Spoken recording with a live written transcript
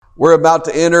We're about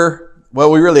to enter,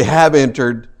 well, we really have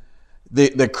entered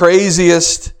the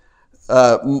craziest,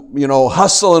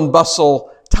 hustle and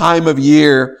bustle time of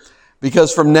year,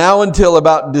 because from now until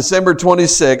about December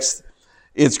 26th,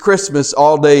 it's Christmas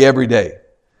all day, every day.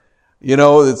 You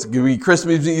know, it's going to be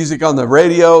Christmas music on the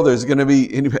radio. There's going to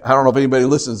be, I don't know if anybody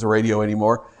listens to radio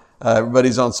anymore.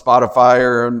 Everybody's on Spotify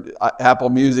or on Apple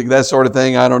Music, that sort of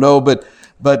thing. I don't know. But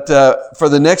for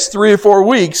the next 3 or 4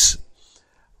 weeks,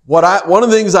 one of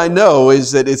the things I know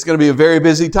is that it's going to be a very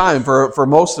busy time for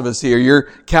most of us here. Your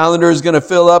calendar is going to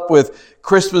fill up with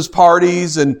Christmas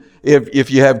parties, and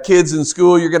if you have kids in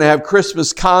school, you're going to have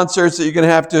Christmas concerts that you're going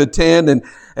to have to attend,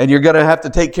 and you're going to have to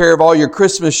take care of all your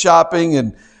Christmas shopping,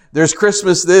 and there's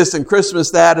Christmas this and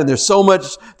Christmas that, and there's so much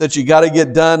that you got to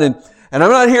get done. And I'm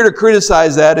not here to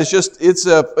criticize that.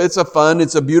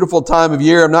 It's a beautiful time of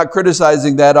year. I'm not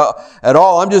criticizing that at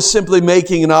all. I'm just simply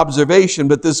making an observation.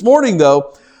 But this morning,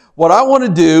 though, what I want to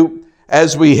do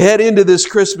as we head into this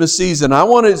Christmas season, I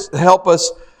want to help us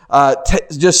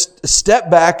just step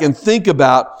back and think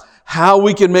about how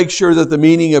we can make sure that the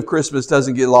meaning of Christmas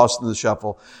doesn't get lost in the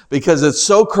shuffle. Because it's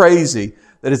so crazy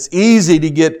that it's easy to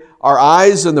get our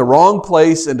eyes in the wrong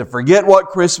place and to forget what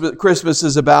Christmas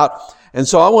is about. And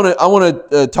so I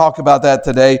want to talk about that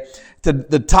today.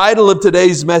 The title of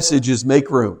today's message is Make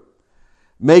Room.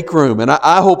 Make room. And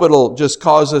I hope it'll just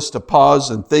cause us to pause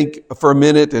and think for a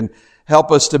minute and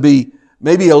help us to be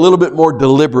maybe a little bit more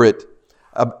deliberate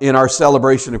in our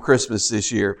celebration of Christmas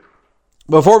this year.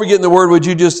 Before we get in the Word, would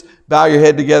you just bow your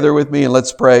head together with me and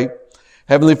let's pray.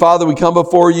 Heavenly Father, we come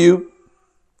before you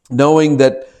knowing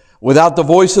that without the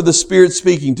voice of the Spirit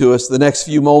speaking to us, the next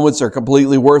few moments are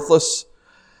completely worthless.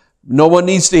 No one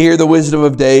needs to hear the wisdom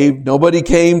of Dave. Nobody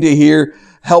came to hear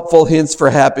helpful hints for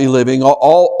happy living.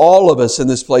 All of us in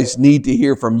this place need to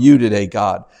hear from you today,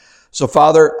 God. So,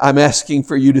 Father, I'm asking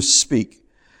for you to speak.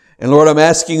 And Lord, I'm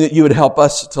asking that you would help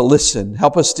us to listen.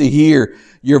 Help us to hear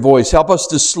your voice. Help us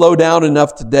to slow down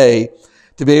enough today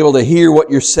to be able to hear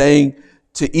what you're saying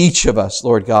to each of us,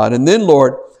 Lord God. And then,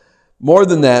 Lord, more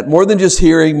than that, more than just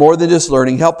hearing, more than just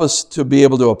learning, help us to be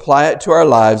able to apply it to our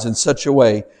lives in such a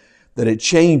way that it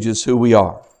changes who we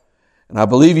are. And I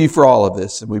believe you for all of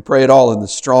this, and we pray it all in the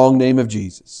strong name of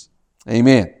Jesus.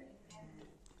 Amen.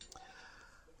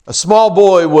 A small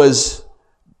boy was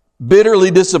bitterly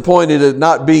disappointed at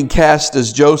not being cast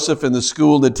as Joseph in the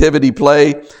school nativity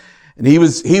play, and he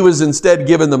was instead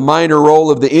given the minor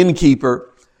role of the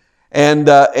innkeeper. And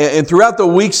throughout the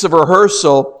weeks of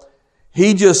rehearsal,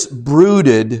 he just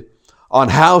brooded on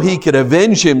how he could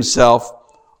avenge himself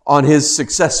on his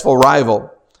successful rival.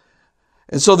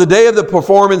 And so the day of the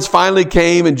performance finally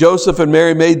came, and Joseph and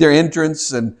Mary made their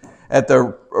entrance and at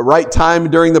the right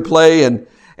time during the play, and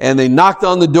they knocked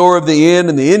on the door of the inn,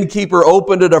 and the innkeeper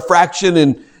opened it a fraction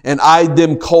and eyed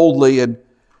them coldly. And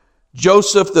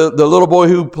Joseph, the little boy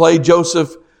who played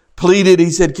Joseph, pleaded. He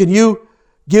said, "Can you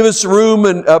give us room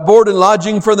and board and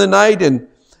lodging for the night?" And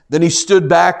then he stood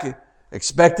back,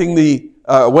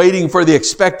 waiting for the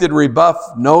expected rebuff,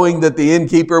 knowing that the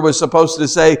innkeeper was supposed to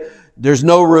say, "There's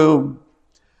no room."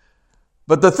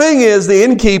 But the thing is, the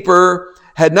innkeeper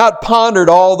had not pondered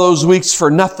all those weeks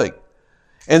for nothing.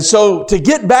 And so to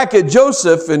get back at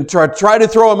Joseph and try to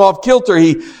throw him off kilter,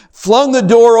 he flung the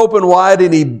door open wide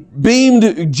and he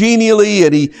beamed genially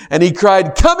and he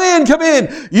cried, come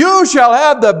in, you shall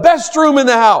have the best room in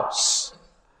the house."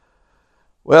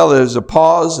 Well, there's a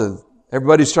pause and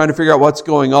everybody's trying to figure out what's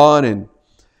going on.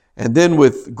 And then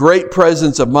with great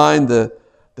presence of mind,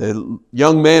 the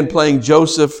young man playing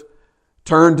Joseph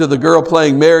turned to the girl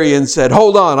playing Mary and said,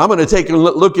 "Hold on, I'm going to take a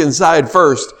look inside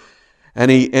first."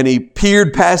 And he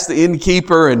peered past the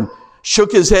innkeeper and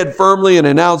shook his head firmly and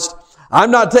announced, "I'm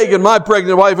not taking my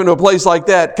pregnant wife into a place like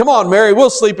that. Come on, Mary,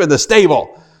 we'll sleep in the stable."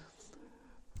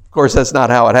 Of course, that's not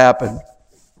how it happened.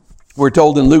 We're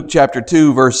told in Luke chapter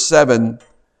 2, verse 7,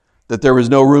 that there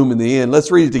was no room in the inn. Let's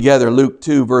read it together. Luke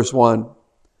 2, verse 1.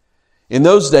 In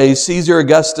those days, Caesar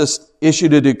Augustus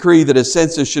issued a decree that a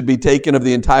census should be taken of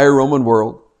the entire Roman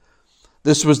world.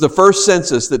 This was the first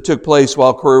census that took place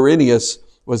while Quirinius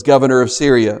was governor of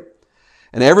Syria.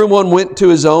 And everyone went to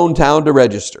his own town to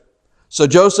register. So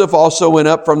Joseph also went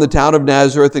up from the town of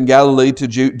Nazareth in Galilee to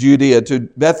Judea, to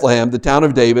Bethlehem, the town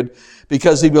of David,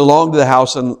 because he belonged to the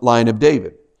house and line of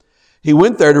David. He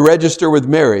went there to register with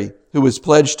Mary, who was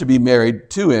pledged to be married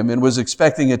to him and was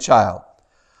expecting a child.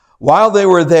 While they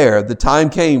were there, the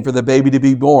time came for the baby to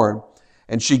be born,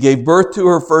 and she gave birth to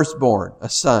her firstborn, a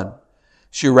son.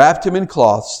 She wrapped him in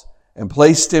cloths and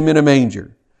placed him in a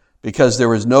manger, because there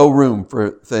was no room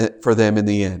for them in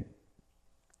the inn.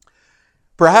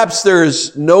 Perhaps there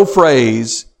is no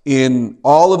phrase in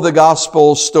all of the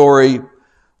gospel story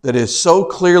that is so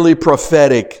clearly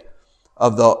prophetic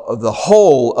of the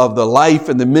whole of the life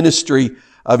and the ministry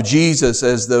of Jesus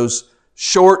as those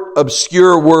short,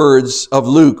 obscure words of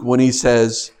Luke when he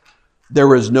says, there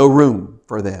was no room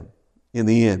for them in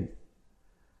the inn.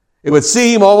 It would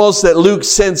seem almost that Luke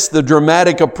sensed the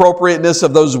dramatic appropriateness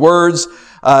of those words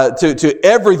to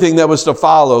everything that was to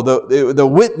follow, the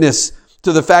witness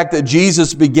to the fact that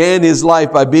Jesus began his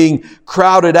life by being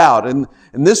crowded out. And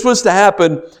this was to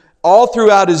happen all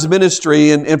throughout his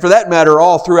ministry, and for that matter,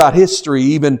 all throughout history,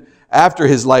 even after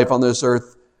his life on this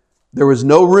earth. There was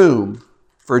no room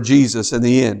for Jesus in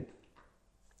the inn.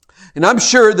 And I'm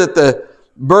sure that the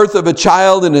birth of a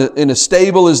child in a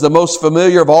stable is the most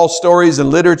familiar of all stories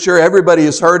in literature. Everybody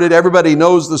has heard it. Everybody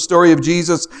knows the story of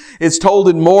Jesus. It's told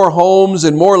in more homes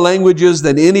and more languages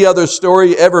than any other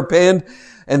story ever penned.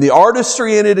 And the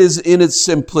artistry in it is in its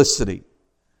simplicity.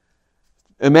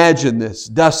 Imagine this.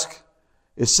 Dusk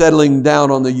is settling down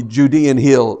on the Judean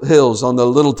hills, on the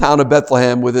little town of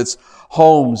Bethlehem with its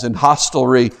homes and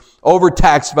hostelry,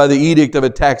 overtaxed by the edict of a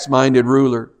tax-minded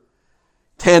ruler.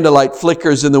 Candlelight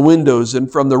flickers in the windows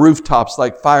and from the rooftops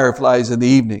like fireflies in the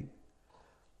evening.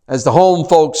 As the home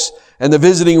folks and the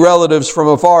visiting relatives from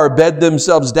afar bed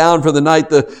themselves down for the night,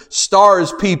 the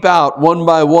stars peep out one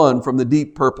by one from the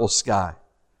deep purple sky.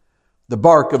 The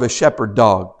bark of a shepherd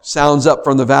dog sounds up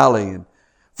from the valley, and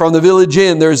from the village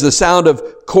inn there's the sound of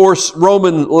coarse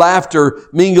Roman laughter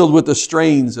mingled with the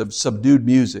strains of subdued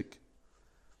music.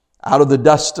 Out of the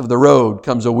dust of the road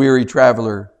comes a weary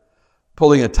traveler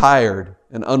pulling a tired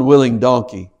and unwilling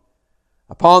donkey.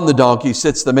 Upon the donkey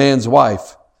sits the man's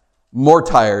wife, more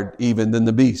tired even than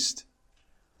the beast.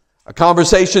 A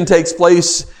conversation takes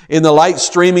place in the light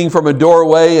streaming from a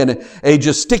doorway, and a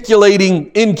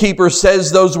gesticulating innkeeper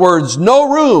says those words,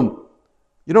 "No room."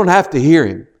 You don't have to hear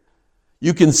him.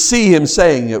 You can see him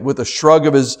saying it with a shrug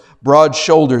of his broad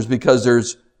shoulders because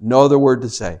there's no other word to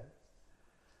say.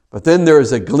 But then there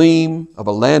is a gleam of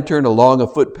a lantern along a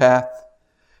footpath,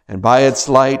 and by its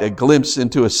light, a glimpse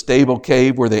into a stable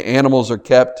cave where the animals are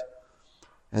kept.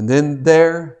 And then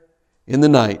there, in the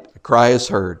night, a cry is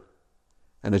heard,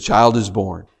 and a child is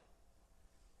born.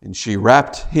 And she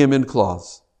wrapped him in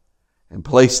cloths and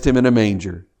placed him in a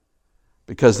manger,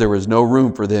 because there was no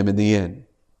room for them in the inn.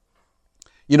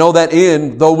 You know, that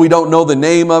inn, though we don't know the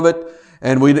name of it,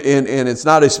 and it's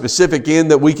not a specific inn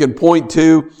that we can point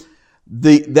to,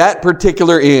 that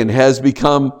particular inn has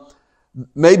become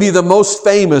maybe the most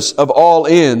famous of all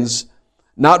inns,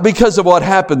 not because of what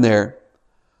happened there,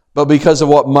 but because of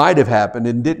what might have happened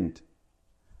and didn't.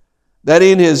 That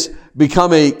inn has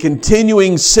become a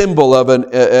continuing symbol of an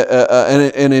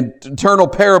eternal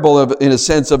parable of, in a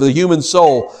sense, of the human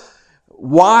soul.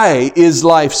 Why is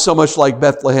life so much like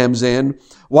Bethlehem's inn?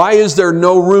 Why is there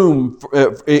no room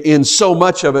in so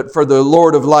much of it for the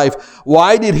Lord of life?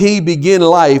 Why did he begin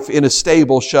life in a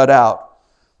stable shut out?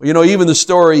 Well, you know, even the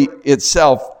story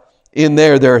itself, in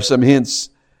there are some hints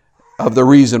of the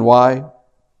reason why.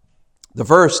 The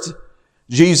first,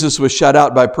 Jesus was shut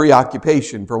out by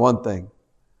preoccupation, for one thing.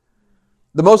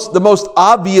 The most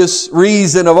obvious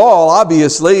reason of all,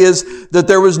 obviously, is that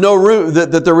there was no room.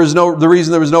 The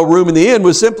reason there was no room in the inn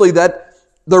was simply that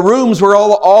the rooms were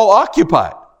all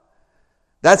occupied.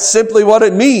 That's simply what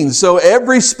it means. So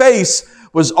every space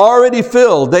was already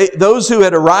filled. Those who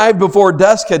had arrived before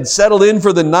dusk had settled in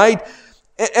for the night.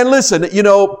 And listen, you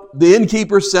know, the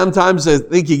innkeeper, sometimes I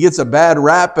think he gets a bad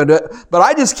rap, but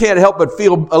I just can't help but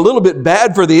feel a little bit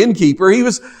bad for the innkeeper.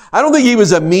 I don't think he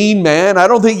was a mean man. I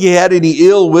don't think he had any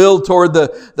ill will toward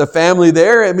the family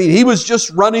there. I mean, he was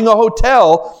just running a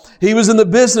hotel. He was in the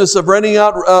business of renting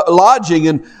out lodging,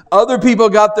 and other people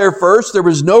got there first. There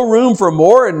was no room for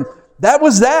more, and that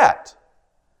was that.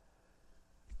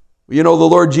 You know, the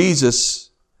Lord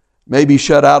Jesus may be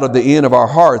shut out of the inn of our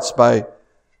hearts by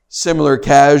similar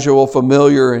casual,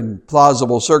 familiar, and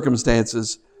plausible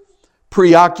circumstances,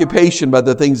 preoccupation by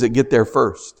the things that get there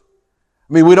first.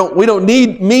 I mean, we don't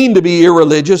mean to be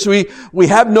irreligious. We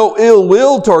have no ill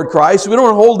will toward Christ. We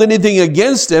don't hold anything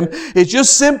against Him. It's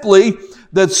just simply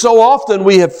that so often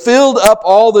we have filled up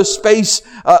all the space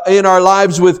in our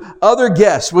lives with other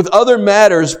guests, with other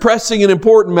matters, pressing and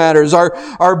important matters,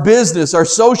 our business, our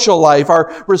social life,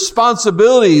 our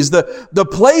responsibilities. The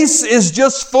place is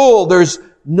just full. There's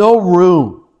no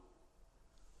room.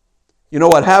 You know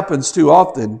what happens too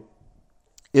often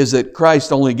is that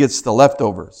Christ only gets the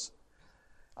leftovers.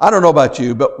 I don't know about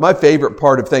you, but my favorite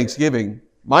part of Thanksgiving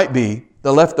might be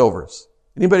the leftovers.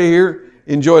 Anybody here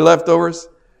enjoy leftovers?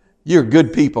 You're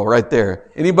good people right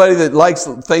there. Anybody that likes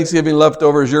Thanksgiving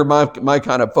leftovers, you're my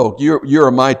kind of folk.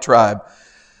 You're my tribe.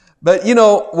 But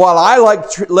while I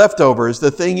like leftovers,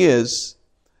 the thing is,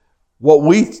 what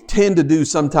we tend to do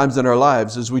sometimes in our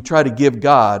lives is we try to give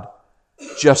God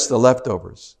just the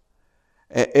leftovers.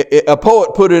 A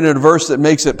poet put it in a verse that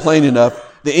makes it plain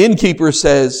enough. The innkeeper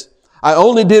says, I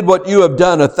only did what you have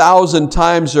done 1,000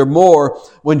 times or more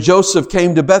when Joseph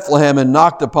came to Bethlehem and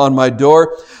knocked upon my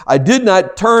door. I did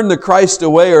not turn the Christ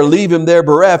away or leave him there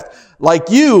bereft. Like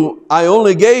you, I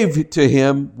only gave to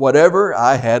him whatever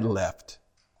I had left.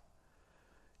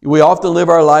 We often live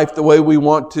our life the way we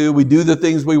want to. We do the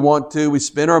things we want to. We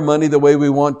spend our money the way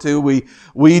we want to.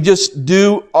 We just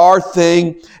do our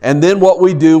thing. And then what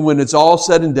we do when it's all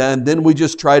said and done, then we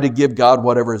just try to give God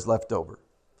whatever is left over.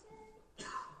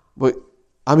 But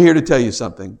I'm here to tell you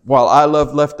something. While I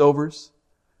love leftovers,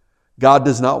 God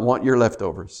does not want your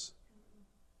leftovers.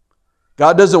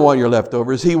 God doesn't want your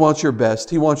leftovers. He wants your best.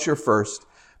 He wants your first.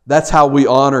 That's how we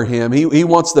honor Him. He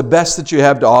wants the best that you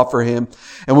have to offer Him.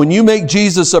 And when you make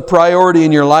Jesus a priority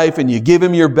in your life and you give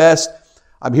Him your best,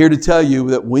 I'm here to tell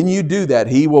you that when you do that,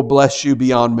 He will bless you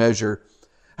beyond measure.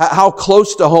 How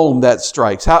close to home that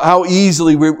strikes. How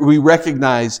easily we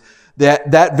recognize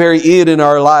that very in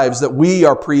our lives, that we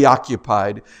are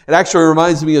preoccupied. It actually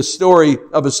reminds me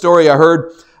of a story I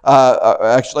heard,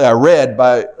 I read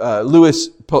by Louis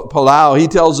Palau. He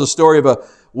tells a story of a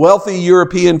wealthy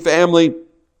European family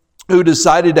who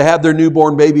decided to have their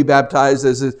newborn baby baptized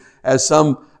as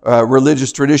some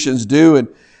religious traditions do.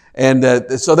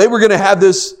 And so they were going to have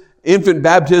this infant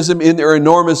baptism in their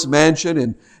enormous mansion,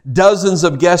 and dozens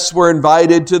of guests were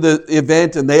invited to the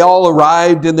event, and they all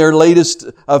arrived in their latest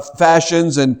of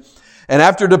fashions. And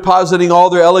after depositing all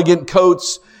their elegant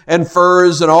coats and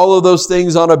furs and all of those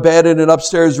things on a bed in an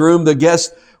upstairs room, the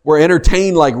guests were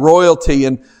entertained like royalty.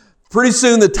 And pretty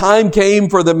soon the time came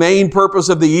for the main purpose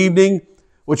of the evening,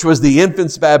 which was the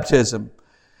infant's baptism.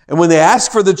 And when they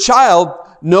asked for the child,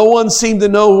 no one seemed to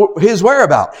know his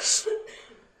whereabouts.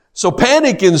 So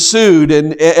panic ensued,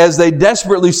 and as they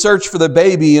desperately searched for the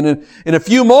baby, and in a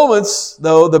few moments,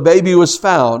 though, the baby was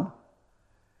found.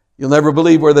 You'll never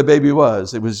believe where the baby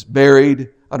was. It was buried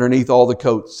underneath all the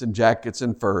coats and jackets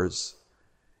and furs.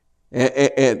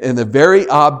 And the very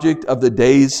object of the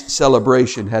day's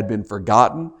celebration had been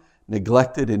forgotten,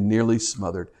 neglected, and nearly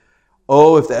smothered.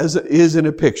 Oh, if that isn't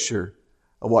a picture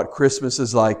of what Christmas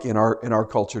is like in our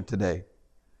culture today.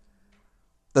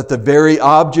 That the very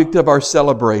object of our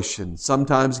celebration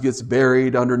sometimes gets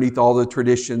buried underneath all the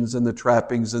traditions and the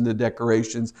trappings and the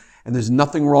decorations. And there's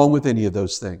nothing wrong with any of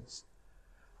those things.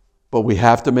 But we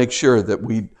have to make sure that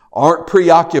we aren't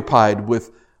preoccupied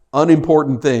with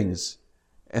unimportant things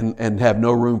and have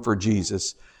no room for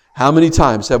Jesus. How many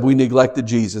times have we neglected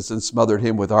Jesus and smothered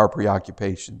Him with our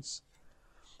preoccupations?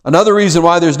 Another reason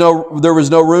why there was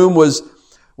no room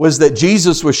was that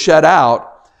Jesus was shut out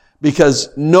because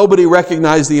nobody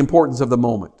recognized the importance of the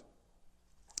moment.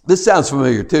 This sounds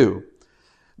familiar too.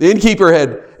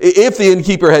 If the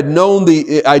innkeeper had known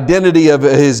the identity of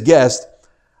his guest,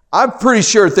 I'm pretty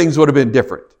sure things would have been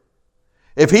different.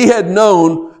 If he had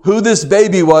known who this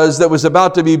baby was that was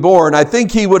about to be born, I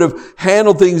think he would have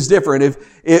handled things different.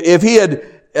 If he had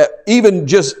even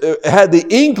just had the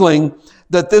inkling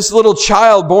that this little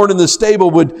child born in the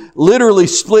stable would literally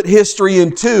split history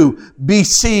in two,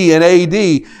 BC and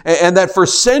AD, and that for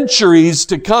centuries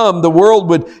to come, the world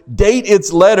would date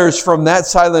its letters from that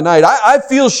silent night. I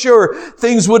feel sure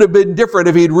things would have been different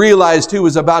if he'd realized who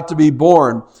was about to be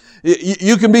born.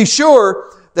 You can be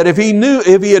sure that if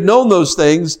he had known those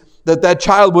things, that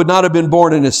child would not have been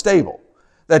born in a stable.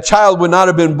 That child would not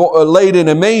have been laid in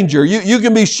a manger. You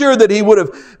can be sure that he would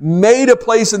have made a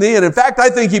place in the inn. In fact, I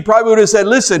think he probably would have said,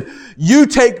 listen, you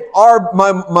take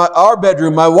our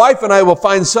bedroom. My wife and I will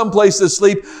find some place to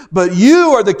sleep. But you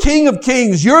are the King of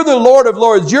Kings. You're the Lord of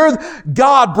Lords. You're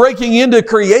God breaking into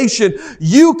creation.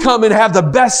 You come and have the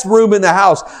best room in the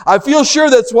house. I feel sure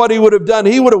that's what he would have done.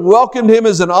 He would have welcomed him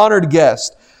as an honored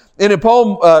guest. In a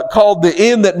poem called The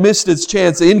Inn That Missed Its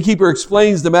Chance, the innkeeper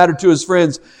explains the matter to his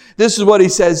friends. This is what he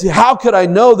says. How could I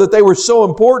know that they were so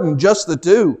important, just the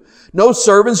two? No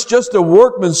servants, just a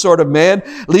workman sort of man,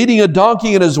 leading a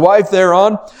donkey and his wife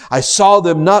thereon. I saw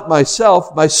them not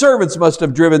myself. My servants must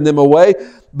have driven them away.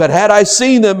 But had I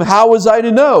seen them, how was I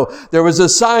to know? There was a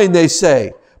sign, they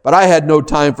say, but I had no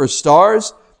time for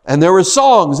stars. And there were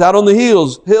songs out on the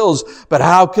hills, but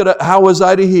how was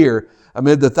I to hear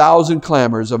amid the thousand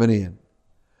clamors of an inn?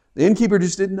 The innkeeper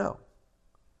just didn't know.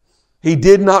 He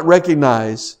did not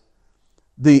recognize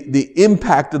the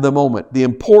impact of the moment, the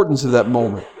importance of that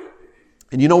moment.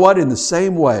 And you know what? In the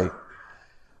same way,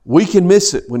 we can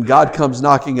miss it when God comes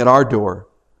knocking at our door.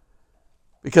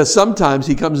 Because sometimes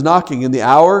He comes knocking in the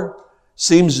hour,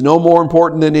 seems no more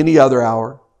important than any other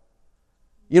hour.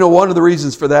 You know, one of the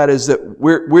reasons for that is that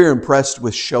we're impressed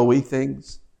with showy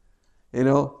things. You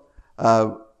know,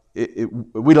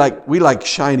 we like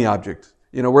shiny objects.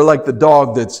 You know, we're like the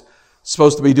dog that's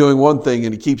supposed to be doing one thing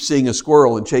and he keeps seeing a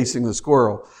squirrel and chasing the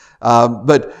squirrel.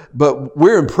 But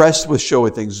we're impressed with showy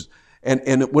things.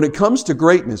 And when it comes to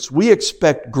greatness, we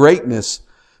expect greatness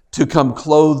to come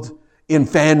clothed in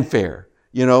fanfare,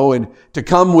 you know, and to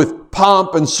come with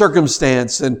pomp and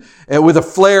circumstance and with a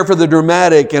flair for the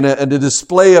dramatic and a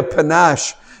display of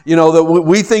panache. You know, that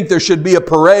we think there should be a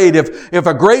parade. If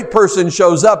a great person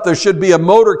shows up, there should be a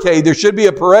motorcade, there should be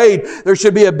a parade, there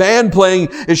should be a band playing,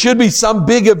 it should be some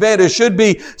big event, it should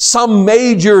be some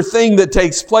major thing that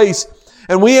takes place.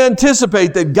 And we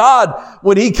anticipate that God,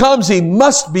 when He comes, He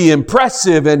must be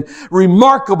impressive and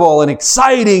remarkable and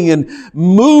exciting and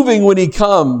moving when He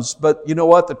comes. But you know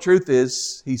what? The truth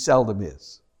is, He seldom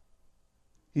is.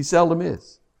 He seldom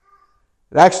is.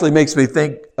 It actually makes me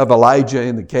think of Elijah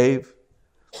in the cave.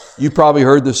 You probably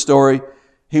heard the story.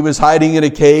 He was hiding in a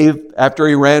cave after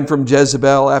he ran from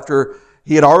Jezebel, after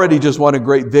he had already just won a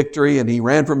great victory, and he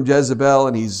ran from Jezebel,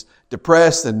 and he's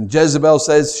depressed, and Jezebel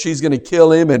says she's going to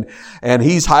kill him, and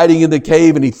he's hiding in the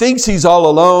cave, and he thinks he's all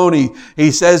alone.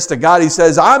 He says to God, he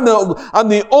says, I'm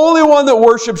the only one that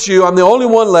worships you. I'm the only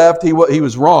one left. He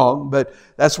was wrong, but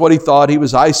that's what he thought. He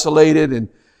was isolated, and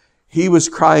he was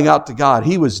crying out to God.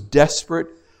 He was desperate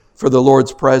for the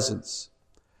Lord's presence.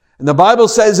 And the Bible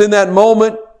says in that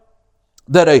moment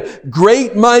that a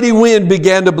great mighty wind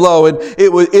began to blow, and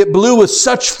it blew with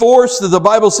such force that the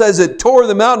Bible says it tore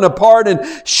the mountain apart and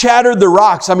shattered the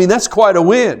rocks. I mean, that's quite a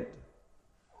wind.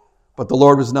 But the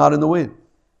Lord was not in the wind.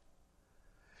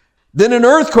 Then an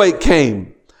earthquake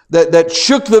came that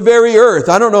shook the very earth.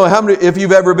 I don't know if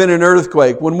you've ever been in an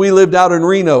earthquake. When we lived out in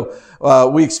Reno,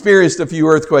 we experienced a few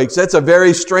earthquakes. That's a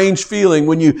very strange feeling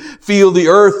when you feel the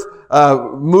earth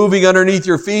moving underneath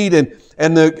your feet.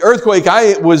 And the earthquake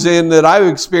I was in that I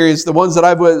experienced, the ones that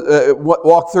I've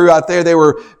walked through out there, they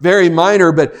were very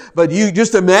minor. But you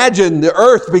just imagine the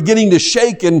earth beginning to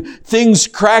shake and things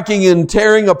cracking and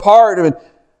tearing apart.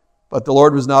 But the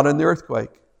Lord was not in the earthquake.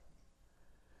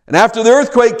 And after the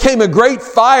earthquake came a great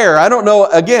fire. I don't know,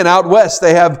 again, out west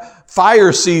they have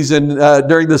fire season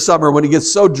during the summer when it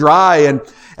gets so dry,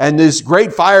 and these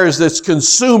great fires that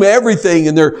consume everything,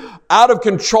 and they're out of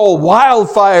control,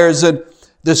 wildfires, and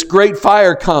this great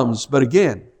fire comes. But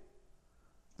again,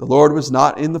 the Lord was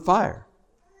not in the fire.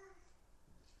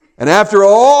 And after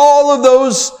all of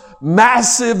those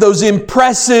massive, those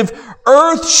impressive,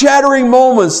 earth-shattering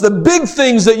moments, the big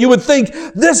things that you would think,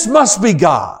 this must be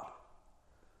God.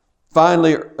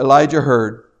 Finally, Elijah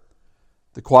heard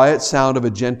the quiet sound of a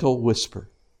gentle whisper.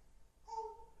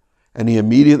 And he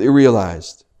immediately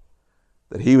realized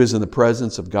that he was in the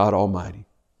presence of God Almighty.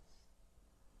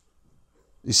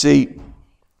 You see,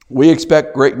 we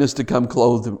expect greatness to come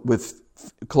clothed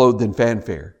in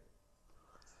fanfare.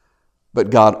 But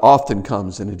God often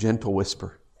comes in a gentle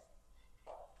whisper.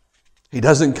 He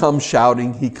doesn't come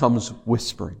shouting, He comes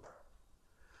whispering.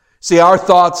 See, our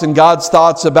thoughts and God's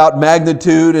thoughts about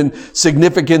magnitude and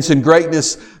significance and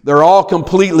greatness, they're all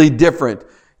completely different.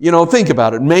 You know, think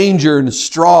about it. Manger and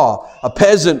straw, a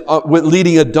peasant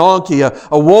leading a donkey, a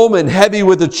woman heavy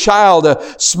with a child,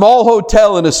 a small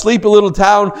hotel in a sleepy little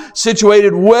town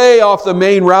situated way off the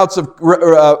main routes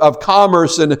of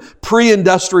commerce in a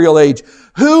pre-industrial age.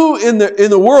 Who in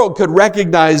the world could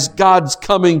recognize God's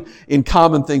coming in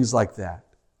common things like that?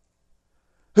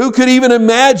 Who could even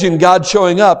imagine God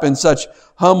showing up in such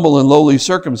humble and lowly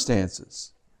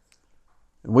circumstances?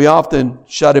 And we often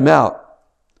shut Him out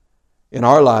in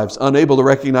our lives, unable to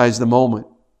recognize the moment.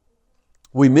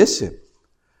 We miss Him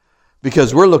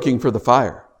because we're looking for the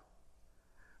fire.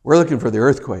 We're looking for the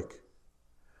earthquake.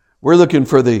 We're looking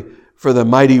for the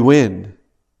mighty wind.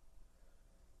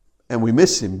 And we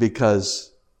miss Him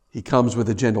because He comes with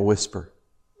a gentle whisper.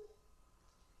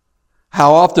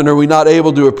 How often are we not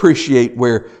able to appreciate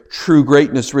where true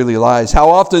greatness really lies? How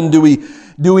often do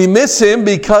we miss Him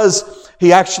because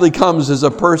He actually comes as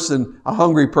a person, a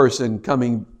hungry person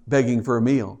coming begging for a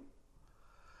meal?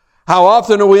 How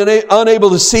often are we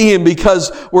unable to see Him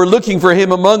because we're looking for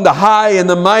Him among the high and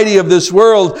the mighty of this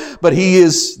world, but He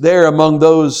is there among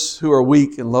those who are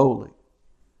weak and lowly?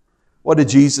 What did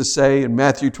Jesus say in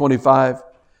Matthew 25?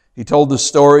 He told the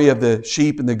story of the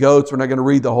sheep and the goats. We're not going to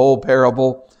read the whole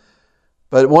parable.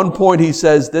 But at one point He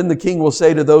says, then the king will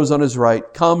say to those on His right,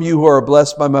 come, you who are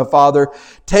blessed by my Father,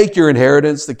 take your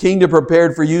inheritance, the kingdom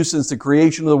prepared for you since the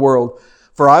creation of the world.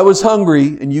 For I was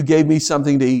hungry, and you gave me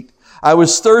something to eat. I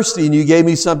was thirsty and you gave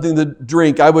me something to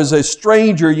drink. I was a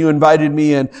stranger, you invited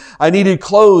me in. I needed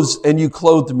clothes and you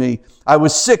clothed me. I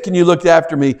was sick and you looked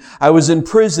after me. I was in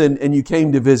prison and you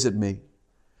came to visit me.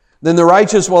 Then the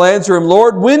righteous will answer him,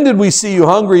 Lord, when did we see you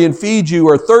hungry and feed you,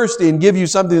 or thirsty and give you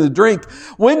something to drink?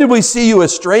 When did we see you a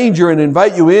stranger and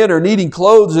invite you in, or needing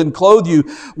clothes and clothe you?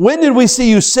 When did we see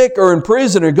you sick or in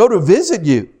prison or go to visit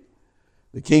you?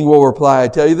 The king will reply, I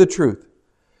tell you the truth.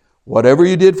 Whatever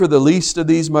you did for the least of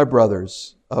these, my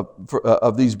brothers,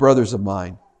 of these brothers of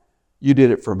mine, you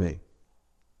did it for me.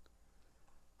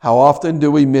 How often do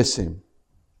we miss him?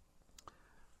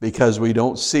 Because we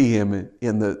don't see him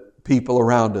in the people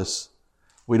around us.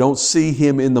 We don't see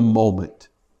him in the moment.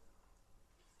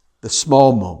 The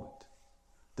small moment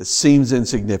that seems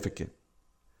insignificant.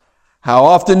 How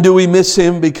often do we miss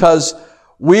him because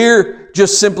we're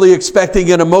just simply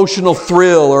expecting an emotional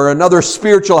thrill or another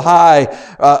spiritual high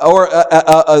or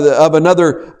of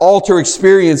another altar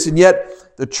experience, and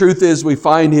yet the truth is we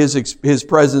find his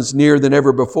presence nearer than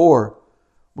ever before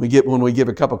when we give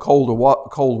a cup of cold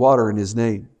water in his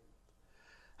name.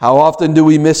 How often do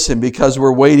we miss him because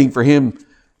we're waiting for him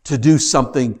to do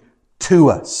something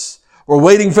to us? We're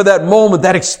waiting for that moment,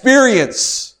 that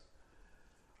experience,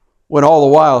 when all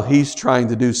the while he's trying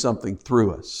to do something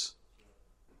through us.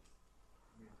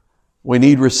 We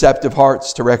need receptive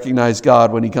hearts to recognize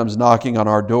God when he comes knocking on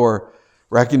our door,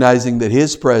 recognizing that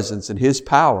his presence and his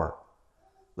power,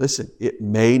 listen, it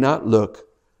may not look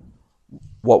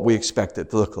what we expect it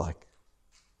to look like.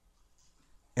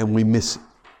 And we miss it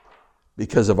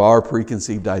because of our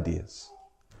preconceived ideas.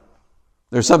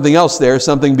 There's something else there,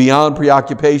 something beyond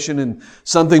preoccupation and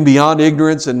something beyond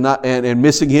ignorance and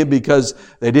missing him because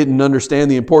they didn't understand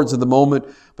the importance of the moment.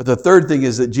 But the third thing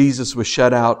is that Jesus was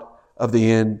shut out of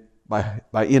the inn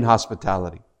by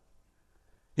inhospitality.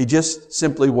 He just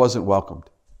simply wasn't welcomed.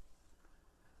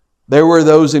 There were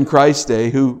those in Christ's day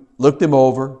who looked him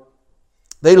over.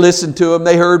 They listened to him.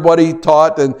 They heard what he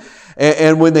taught.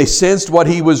 And when they sensed what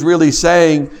he was really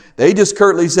saying, they just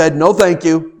curtly said, no, thank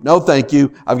you. No, thank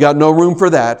you. I've got no room for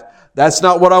that. That's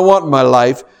not what I want in my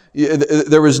life.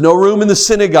 There was no room in the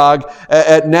synagogue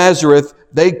at Nazareth.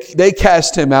 They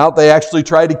cast him out. They actually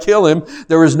tried to kill him.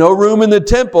 There was no room in the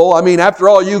temple. I mean, after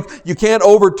all, you can't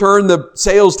overturn the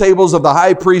sales tables of the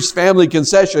high priest's family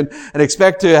concession and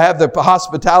expect to have the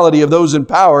hospitality of those in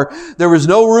power. There was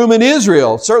no room in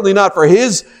Israel, certainly not for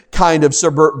his kind of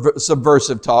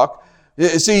subversive talk.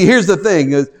 See, here's the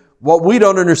thing. What we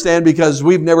don't understand because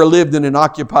we've never lived in an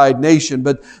occupied nation,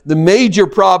 but the major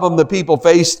problem the people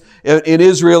faced in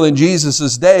Israel in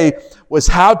Jesus' day was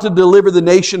how to deliver the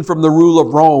nation from the rule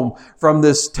of Rome, from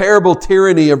this terrible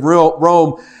tyranny of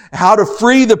Rome, how to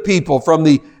free the people from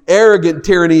the arrogant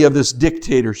tyranny of this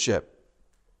dictatorship.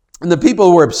 And the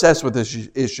people were obsessed with this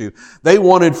issue. They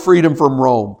wanted freedom from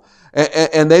Rome.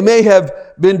 And they may have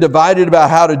been divided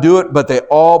about how to do it, but they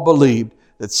all believed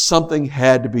that something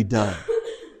had to be done.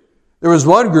 There was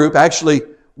one group, actually,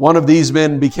 one of these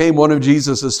men became one of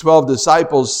Jesus' 12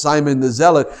 disciples, Simon the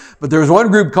Zealot. But there was one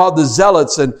group called the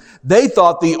Zealots, and they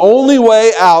thought the only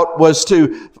way out was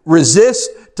to resist,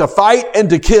 to fight,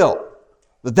 and to kill.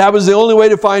 That was the only way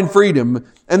to find freedom.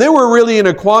 And they were really in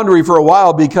a quandary for a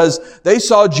while because they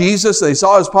saw Jesus, they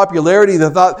saw his popularity, they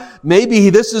thought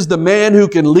maybe this is the man who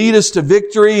can lead us to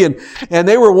victory. And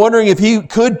they were wondering if he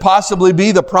could possibly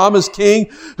be the promised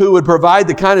king who would provide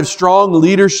the kind of strong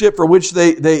leadership for which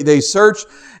they searched.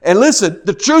 And listen,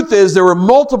 the truth is there were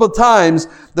multiple times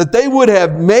that they would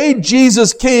have made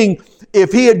Jesus king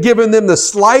if he had given them the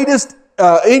slightest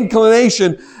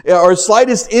inclination or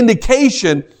slightest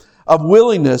indication of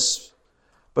willingness.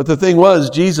 But the thing was,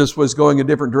 Jesus was going a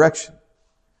different direction.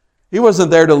 He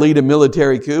wasn't there to lead a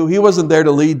military coup. He wasn't there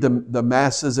to lead the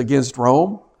masses against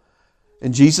Rome.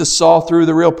 And Jesus saw through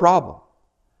the real problem.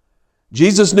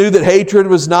 Jesus knew that hatred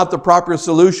was not the proper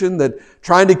solution, that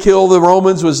trying to kill the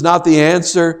Romans was not the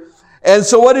answer. And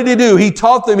so what did he do? He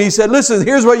taught them, he said, listen,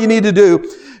 here's what you need to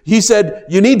do. He said,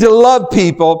 you need to love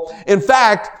people. In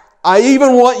fact, I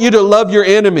even want you to love your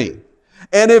enemy.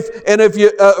 And if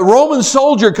a Roman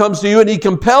soldier comes to you and he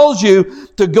compels you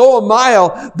to go a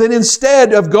mile, then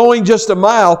instead of going just a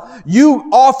mile, you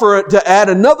offer to add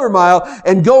another mile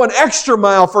and go an extra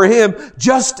mile for him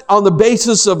just on the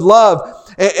basis of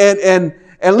love. And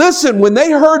listen, when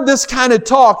they heard this kind of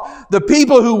talk, the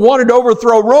people who wanted to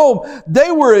overthrow Rome,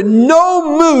 they were in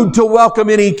no mood to welcome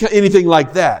anything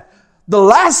like that. The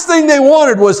last thing they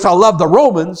wanted was to love the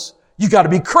Romans. You got to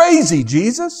be crazy,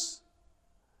 Jesus.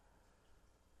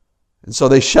 And so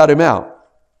they shut him out.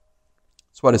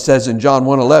 That's what it says in John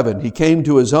 1:11. He came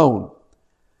to his own,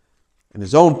 and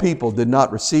his own people did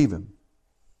not receive him.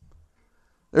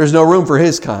 There's no room for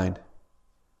his kind.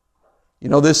 You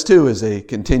know, this too is a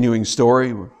continuing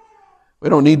story. We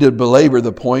don't need to belabor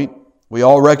the point. We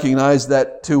all recognize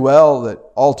that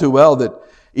all too well, that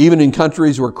even in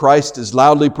countries where Christ is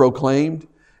loudly proclaimed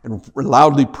and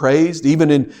loudly praised, even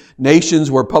in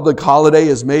nations where public holiday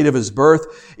is made of his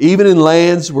birth, even in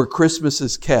lands where Christmas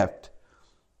is kept,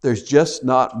 there's just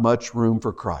not much room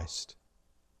for Christ.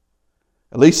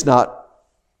 At least not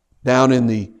down in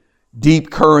the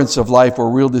deep currents of life where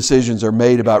real decisions are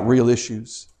made about real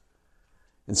issues.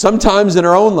 And sometimes in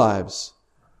our own lives,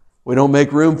 we don't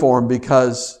make room for him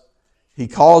because he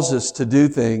calls us to do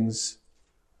things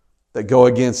that go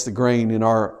against the grain in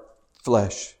our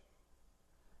flesh.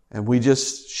 And we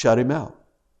just shut him out.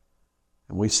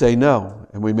 And we say no,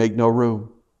 and we make no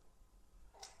room.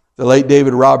 The late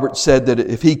David Roberts said that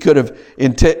if he could have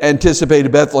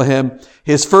anticipated Bethlehem,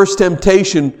 his first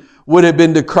temptation would have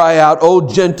been to cry out, "O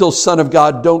gentle Son of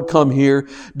God, don't come here.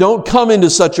 Don't come into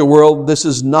such a world. This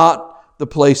is not the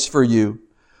place for you.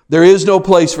 There is no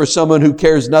place for someone who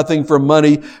cares nothing for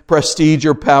money, prestige,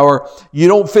 or power. You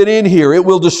don't fit in here. It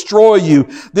will destroy you.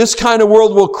 This kind of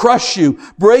world will crush you,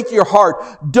 break your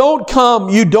heart. Don't come.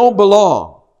 You don't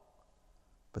belong."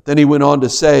 But then he went on to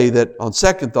say that on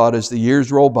second thought, as the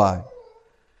years roll by,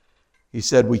 he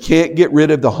said, we can't get rid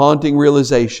of the haunting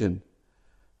realization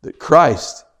that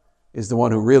Christ is the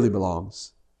one who really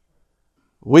belongs.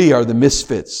 We are the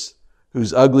misfits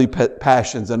whose ugly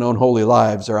passions and unholy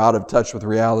lives are out of touch with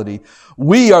reality.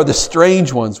 We are the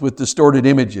strange ones with distorted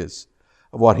images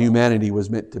of what humanity was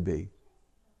meant to be.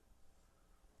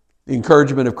 The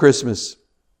encouragement of Christmas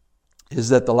is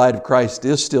that the light of Christ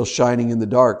is still shining in the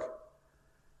dark.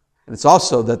 And it's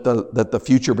also that the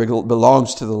future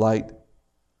belongs to the light.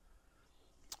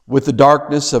 With the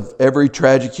darkness of every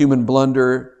tragic human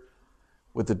blunder,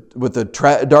 with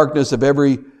the darkness of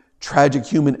every tragic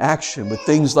human action, with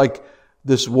things like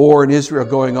this war in Israel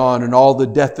going on and all the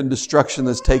death and destruction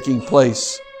that's taking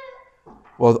place,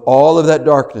 well, all of that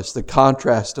darkness, the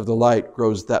contrast of the light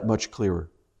grows that much clearer.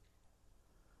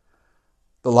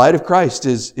 The light of Christ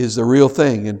is the real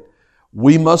thing, and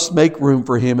we must make room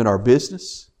for him in our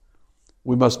business.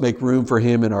 We must make room for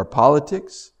him in our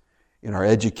politics, in our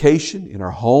education, in our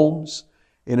homes,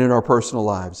 and in our personal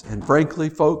lives. And frankly,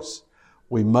 folks,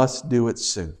 we must do it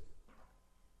soon.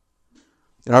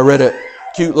 And I read a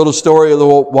cute little story a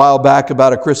little while back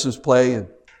about a Christmas play, and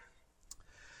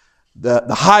the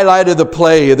highlight of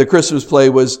the Christmas play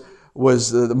was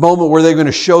the moment where they're going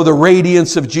to show the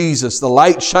radiance of Jesus, the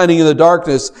light shining in the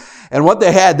darkness. And what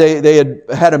they had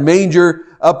a manger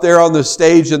up there on the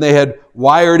stage, and they had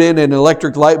wired in an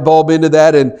electric light bulb into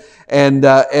that, and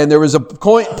there was a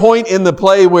point in the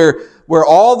play where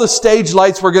all the stage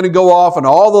lights were going to go off and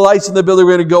all the lights in the building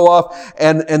were going to go off,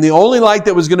 and the only light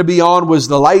that was going to be on was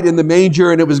the light in the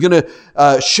manger, and it was going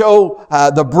to show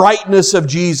the brightness of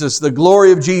Jesus, the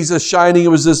glory of Jesus shining. It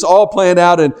was this all planned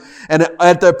out, and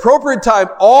at the appropriate time,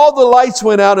 all the lights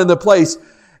went out in the place,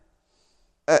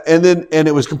 and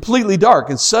it was completely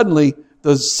dark, and suddenly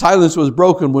the silence was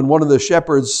broken when one of the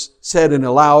shepherds said in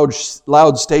a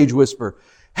loud stage whisper,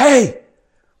 "Hey,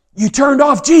 you turned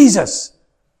off Jesus."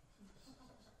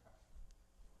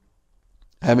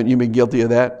 Haven't you been guilty of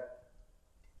that?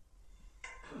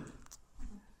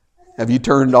 Have you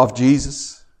turned off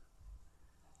Jesus?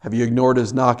 Have you ignored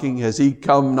his knocking? Has he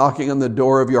come knocking on the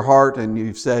door of your heart and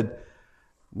you've said,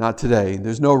 "Not today,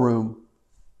 there's no room"?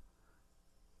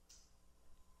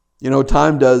 You know,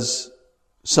 time does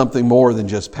something more than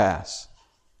just pass.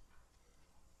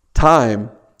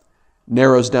 Time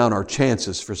narrows down our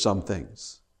chances for some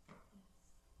things.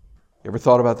 You ever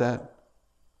thought about that?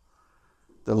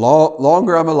 The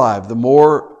longer I'm alive, the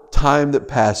more time that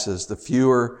passes, the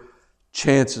fewer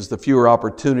chances, the fewer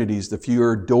opportunities, the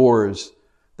fewer doors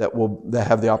that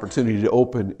have the opportunity to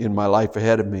open in my life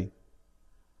ahead of me.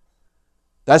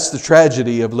 That's the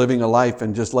tragedy of living a life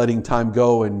and just letting time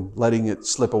go and letting it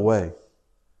slip away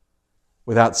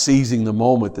without seizing the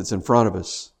moment that's in front of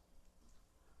us.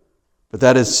 But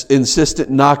that is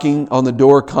insistent knocking on the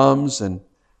door comes, and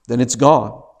then it's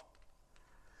gone.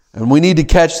 And we need to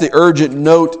catch the urgent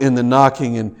note in the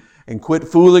knocking and quit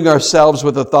fooling ourselves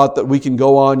with the thought that we can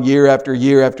go on year after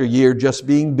year after year just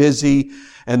being busy,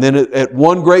 and then at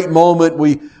one great moment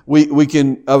we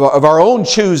can of our own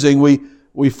choosing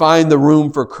we find the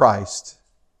room for Christ.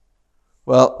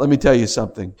 Well, let me tell you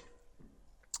something.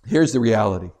 Here's the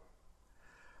reality.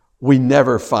 We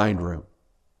never find room.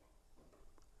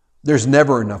 There's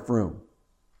never enough room.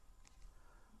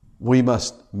 We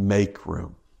must make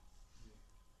room.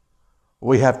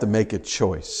 We have to make a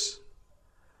choice.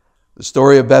 The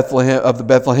story of Bethlehem, of the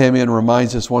Bethlehemian,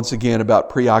 reminds us once again about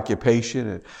preoccupation,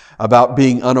 and about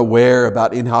being unaware,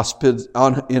 about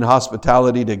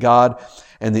inhospitality to God.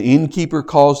 And the innkeeper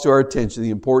calls to our attention the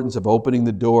importance of opening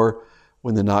the door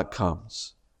when the knock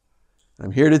comes.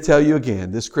 I'm here to tell you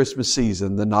again, this Christmas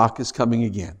season, the knock is coming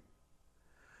again.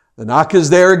 The knock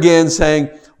is there again saying,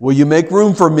 will you make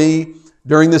room for me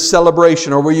during this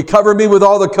celebration? Or will you cover me with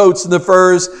all the coats and the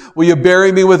furs? Will you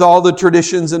bury me with all the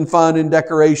traditions and fun and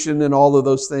decoration and all of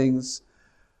those things?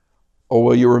 Or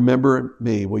will you remember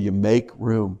me? Will you make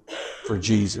room for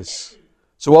Jesus?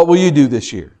 So what will you do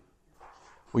this year?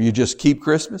 Will you just keep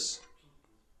Christmas?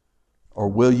 Or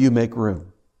will you make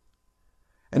room?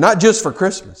 And not just for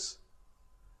Christmas,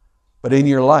 but in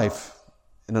your life,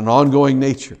 in an ongoing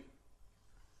nature.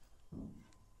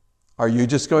 Are you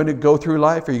just going to go through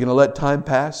life? Are you going to let time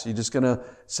pass? Are you just going to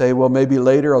say, well, maybe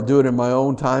later I'll do it in my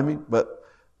own timing? But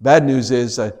bad news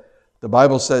is that the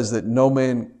Bible says that no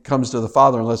man comes to the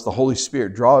Father unless the Holy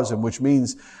Spirit draws him, which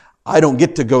means I don't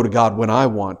get to go to God when I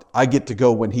want. I get to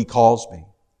go when He calls me.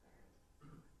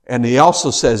 And He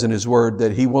also says in His Word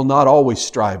that He will not always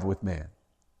strive with man.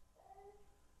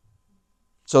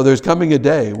 So there's coming a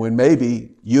day when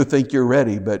maybe you think you're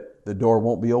ready, but the door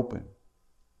won't be open.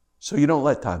 So you don't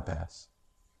let time pass.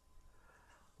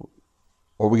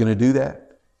 Are we going to do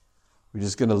that? We're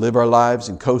just going to live our lives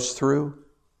and coast through?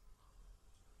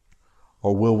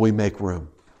 Or will we make room?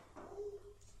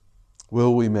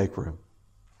 Will we make room?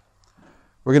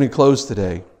 We're going to close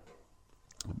today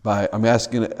by, they're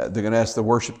going to ask the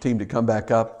worship team to come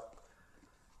back up.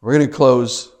 We're going to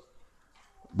close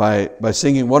by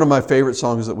singing one of my favorite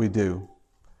songs that we do.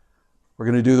 We're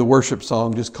going to do the worship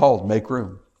song just called Make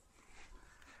Room.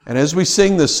 And as we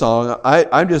sing this song,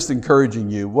 I'm just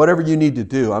encouraging you, whatever you need to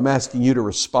do, I'm asking you to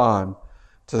respond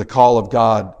to the call of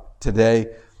God today.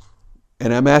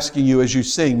 And I'm asking you as you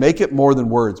sing, make it more than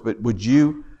words, but would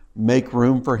you make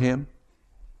room for Him?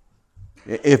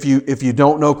 If you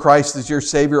don't know Christ as your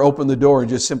Savior, open the door and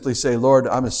just simply say, Lord,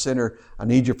 I'm a sinner. I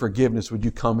need your forgiveness. Would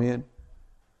you come in?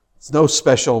 There's no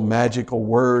special magical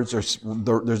words. There's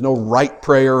no right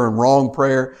prayer and wrong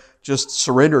prayer. Just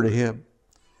surrender to Him.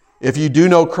 If you do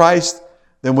know Christ,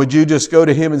 then would you just go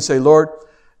to Him and say, Lord,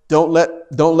 don't let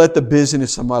the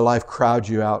busyness of my life crowd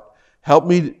you out. Help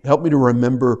me to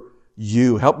remember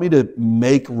you. Help me to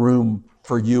make room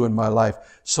for you in my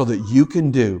life so that you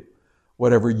can do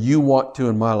whatever you want to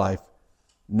in my life.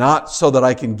 Not so that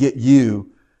I can get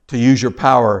you to use your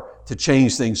power to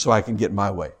change things so I can get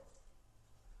my way.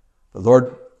 But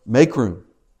Lord, make room.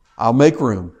 I'll make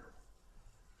room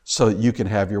so that you can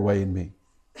have your way in me.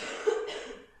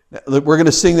 We're going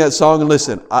to sing that song, and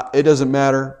listen, it doesn't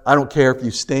matter. I don't care if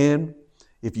you stand,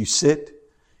 if you sit,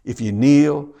 if you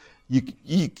kneel.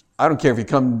 I don't care if you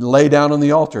come lay down on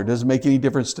the altar. It doesn't make any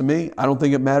difference to me. I don't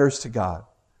think it matters to God.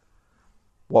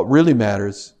 What really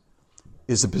matters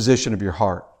is the position of your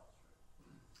heart.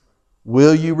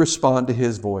 Will you respond to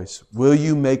His voice? Will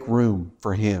you make room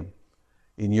for Him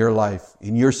in your life,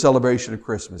 in your celebration of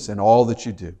Christmas, and all that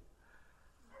you do?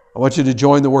 I want you to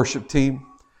join the worship team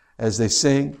as they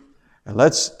sing.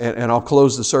 And I'll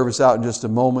close the service out in just a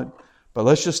moment. But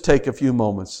let's just take a few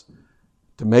moments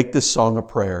to make this song a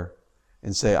prayer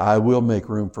and say, I will make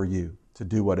room for you to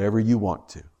do whatever you want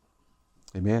to.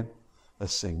 Amen?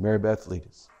 Let's sing. Mary Beth, lead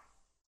us.